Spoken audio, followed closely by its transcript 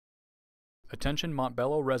Attention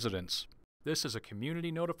Montbello residents. This is a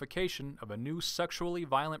community notification of a new sexually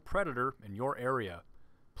violent predator in your area.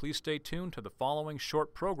 Please stay tuned to the following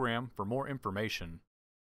short program for more information.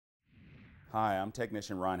 Hi, I'm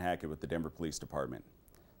Technician Ron Hackett with the Denver Police Department.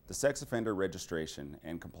 The Sex Offender Registration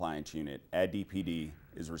and Compliance Unit at DPD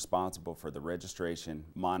is responsible for the registration,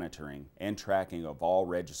 monitoring, and tracking of all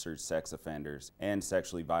registered sex offenders and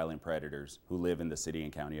sexually violent predators who live in the city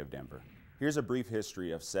and county of Denver. Here's a brief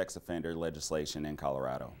history of sex offender legislation in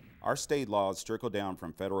Colorado. Our state laws trickle down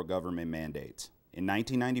from federal government mandates. In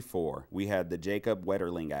 1994, we had the Jacob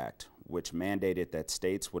Wetterling Act, which mandated that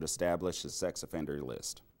states would establish a sex offender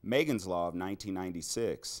list. Megan's Law of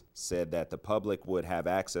 1996 said that the public would have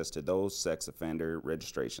access to those sex offender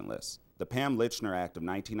registration lists. The Pam Lichner Act of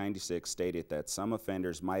 1996 stated that some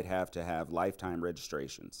offenders might have to have lifetime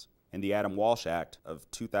registrations. And the Adam Walsh Act of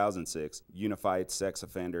 2006 unified sex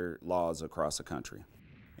offender laws across the country.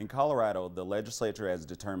 In Colorado, the legislature has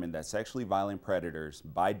determined that sexually violent predators,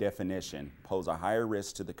 by definition, pose a higher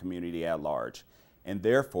risk to the community at large, and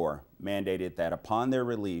therefore mandated that upon their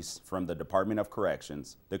release from the Department of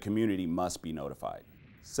Corrections, the community must be notified.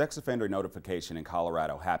 Sex offender notification in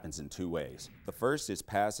Colorado happens in two ways. The first is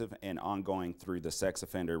passive and ongoing through the sex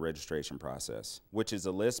offender registration process, which is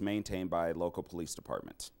a list maintained by local police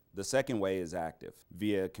departments. The second way is active,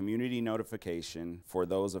 via community notification for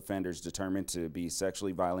those offenders determined to be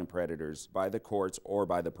sexually violent predators by the courts or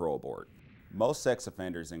by the parole board. Most sex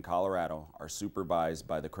offenders in Colorado are supervised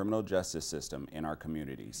by the criminal justice system in our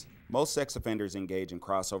communities. Most sex offenders engage in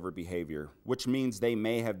crossover behavior, which means they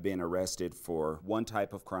may have been arrested for one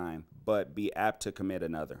type of crime, but be apt to commit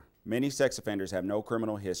another. Many sex offenders have no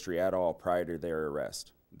criminal history at all prior to their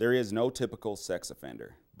arrest. There is no typical sex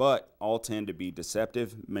offender, but all tend to be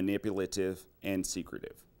deceptive, manipulative, and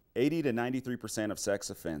secretive. 80 to 93% of sex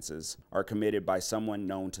offenses are committed by someone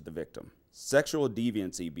known to the victim. Sexual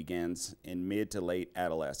deviancy begins in mid to late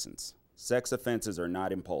adolescence. Sex offenses are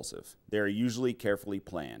not impulsive. They are usually carefully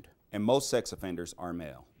planned, and most sex offenders are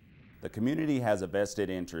male. The community has a vested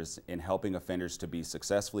interest in helping offenders to be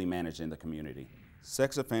successfully managed in the community.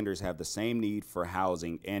 Sex offenders have the same need for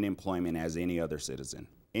housing and employment as any other citizen.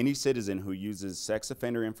 Any citizen who uses sex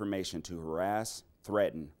offender information to harass,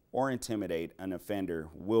 threaten, or intimidate an offender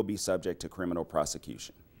will be subject to criminal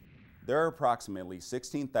prosecution. There are approximately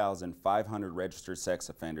 16,500 registered sex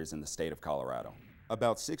offenders in the state of Colorado.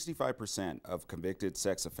 About 65% of convicted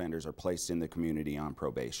sex offenders are placed in the community on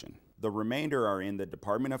probation. The remainder are in the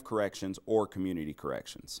Department of Corrections or Community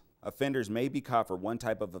Corrections. Offenders may be caught for one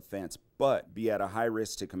type of offense, but be at a high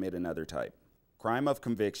risk to commit another type. Crime of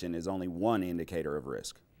conviction is only one indicator of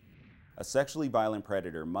risk. A sexually violent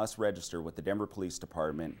predator must register with the Denver Police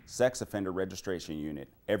Department Sex Offender Registration Unit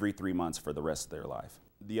every 3 months for the rest of their life.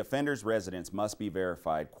 The offender's residence must be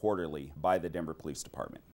verified quarterly by the Denver Police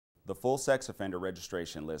Department. The full sex offender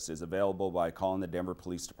registration list is available by calling the Denver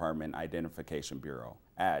Police Department Identification Bureau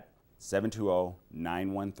at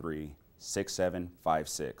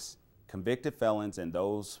 720-913-6756. Convicted felons and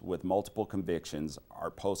those with multiple convictions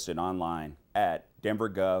are posted online at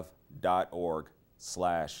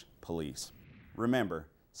denvergov.org/police. Remember,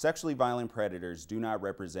 sexually violent predators do not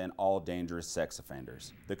represent all dangerous sex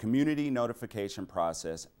offenders. The community notification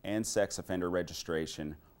process and sex offender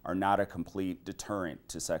registration are not a complete deterrent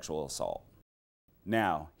to sexual assault.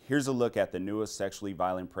 Now, here's a look at the newest sexually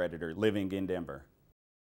violent predator living in Denver.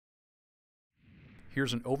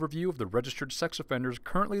 Here's an overview of the registered sex offenders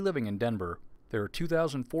currently living in Denver. There are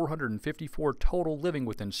 2,454 total living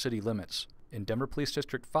within city limits. In Denver Police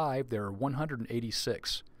District 5, there are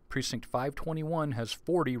 186. Precinct 521 has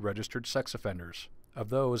 40 registered sex offenders. Of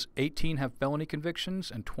those, 18 have felony convictions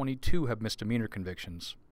and 22 have misdemeanor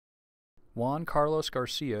convictions. Juan Carlos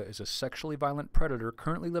Garcia is a sexually violent predator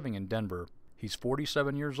currently living in Denver. He's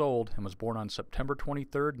 47 years old and was born on September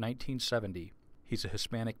 23, 1970. He's a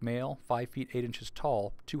Hispanic male, 5 feet 8 inches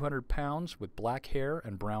tall, 200 pounds, with black hair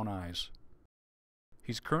and brown eyes.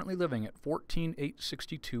 He's currently living at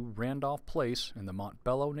 14862 Randolph Place in the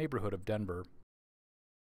Montbello neighborhood of Denver.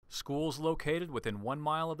 Schools located within 1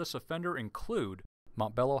 mile of this offender include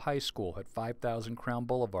Montbello High School at 5000 Crown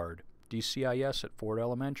Boulevard, DCIS at Ford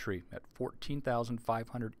Elementary at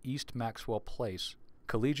 14,500 East Maxwell Place,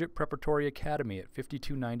 Collegiate Preparatory Academy at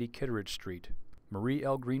 5290 Kitteridge Street, Marie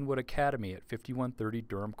L. Greenwood Academy at 5130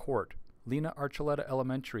 Durham Court, Lena Archuleta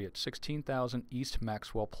Elementary at 16,000 East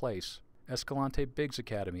Maxwell Place, Escalante Biggs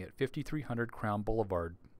Academy at 5300 Crown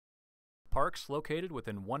Boulevard. Parks located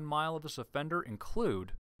within 1 mile of this offender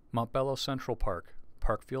include Montbello Central Park,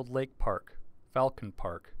 Parkfield Lake Park, Falcon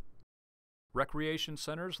Park. Recreation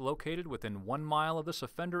centers located within 1 mile of this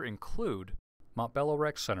offender include Montbello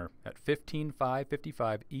Rec Center at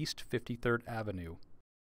 15555 East 53rd Avenue.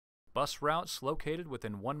 Bus routes located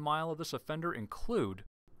within 1 mile of this offender include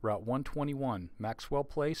Route 121, Maxwell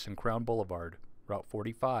Place and Crown Boulevard, Route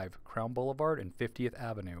 45, Crown Boulevard and 50th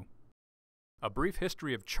Avenue. A brief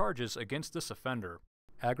history of charges against this offender: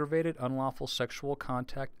 aggravated unlawful sexual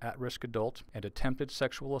contact at-risk adult and attempted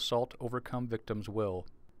sexual assault overcome victim's will.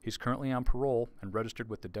 He's currently on parole and registered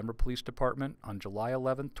with the Denver Police Department on July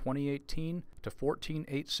 11, 2018 to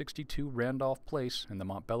 14862 Randolph Place in the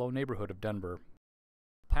Montbello neighborhood of Denver.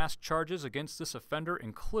 Past charges against this offender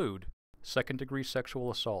include second-degree sexual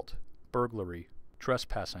assault, burglary,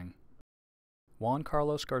 trespassing. Juan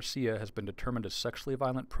Carlos Garcia has been determined a sexually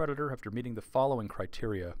violent predator after meeting the following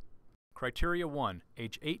criteria. Criteria 1.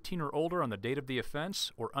 Age 18 or older on the date of the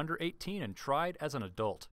offense, or under 18 and tried as an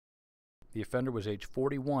adult. The offender was age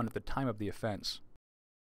 41 at the time of the offense.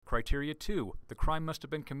 Criteria 2. The crime must have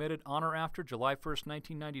been committed on or after July 1,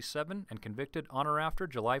 1997 and convicted on or after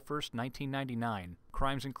July 1, 1999.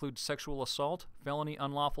 Crimes include sexual assault, felony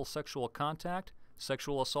unlawful sexual contact,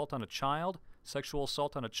 sexual assault on a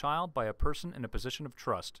child by a person in a position of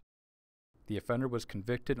trust. The offender was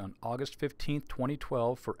convicted on August 15,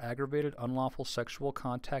 2012 for aggravated unlawful sexual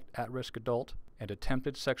contact at-risk adult and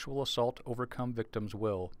attempted sexual assault overcome victim's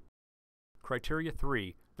will. Criteria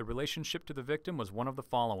 3. The relationship to the victim was one of the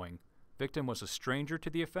following. Victim was a stranger to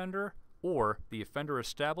the offender, or the offender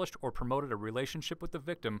established or promoted a relationship with the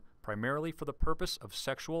victim primarily for the purpose of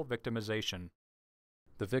sexual victimization.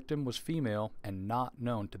 The victim was female and not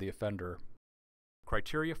known to the offender.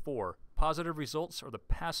 Criteria 4. Positive results are the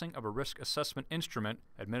passing of a risk assessment instrument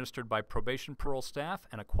administered by probation parole staff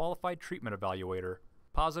and a qualified treatment evaluator.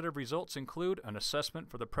 Positive results include an assessment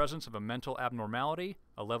for the presence of a mental abnormality,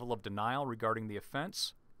 a level of denial regarding the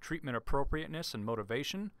offense, treatment appropriateness and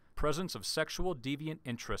motivation, presence of sexual deviant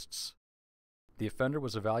interests. The offender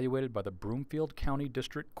was evaluated by the Broomfield County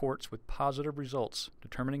District Courts with positive results,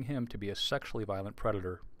 determining him to be a sexually violent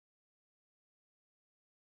predator.